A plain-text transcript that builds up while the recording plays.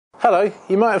Hello,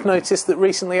 you might have noticed that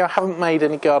recently I haven't made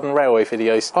any garden railway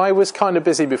videos. I was kind of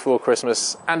busy before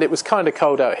Christmas and it was kind of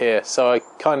cold out here, so I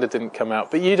kind of didn't come out.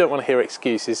 But you don't want to hear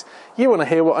excuses, you want to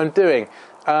hear what I'm doing.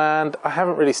 And I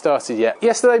haven't really started yet.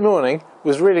 Yesterday morning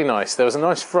was really nice. There was a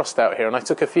nice frost out here and I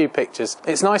took a few pictures.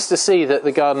 It's nice to see that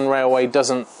the garden railway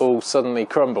doesn't all suddenly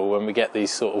crumble when we get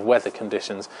these sort of weather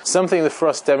conditions. Something the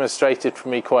frost demonstrated for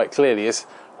me quite clearly is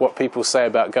what people say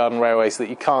about garden railways, that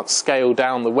you can't scale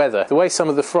down the weather. The way some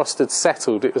of the frost had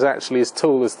settled, it was actually as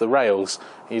tall as the rails.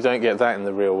 You don't get that in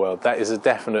the real world. That is a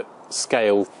definite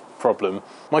scale problem.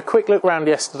 My quick look round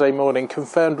yesterday morning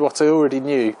confirmed what I already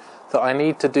knew, that I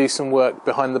need to do some work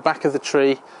behind the back of the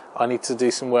tree, I need to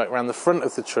do some work around the front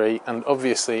of the tree, and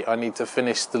obviously I need to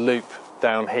finish the loop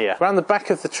down here. Around the back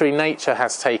of the tree, nature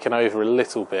has taken over a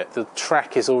little bit. The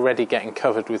track is already getting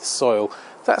covered with soil.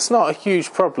 That's not a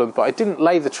huge problem, but I didn't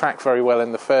lay the track very well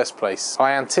in the first place.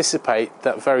 I anticipate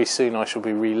that very soon I shall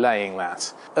be relaying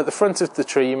that. At the front of the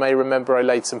tree, you may remember I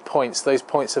laid some points. Those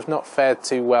points have not fared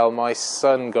too well. My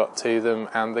son got to them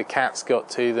and the cats got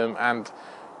to them, and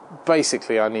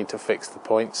basically I need to fix the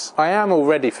points. I am all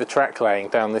ready for track laying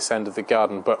down this end of the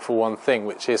garden, but for one thing,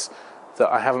 which is that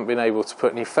I haven't been able to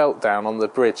put any felt down on the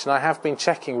bridge, and I have been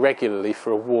checking regularly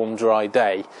for a warm, dry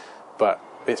day, but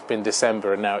it's been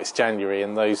December and now it's January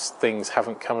and those things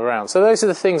haven't come around. So those are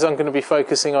the things I'm going to be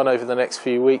focusing on over the next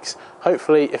few weeks.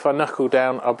 Hopefully, if I knuckle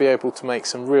down, I'll be able to make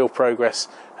some real progress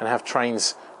and have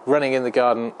trains running in the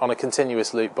garden on a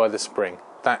continuous loop by the spring.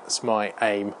 That's my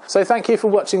aim. So thank you for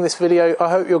watching this video. I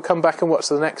hope you'll come back and watch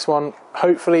the next one.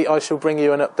 Hopefully I shall bring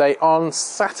you an update on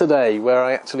Saturday where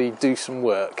I actually do some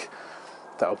work.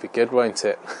 That'll be good, won't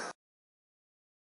it?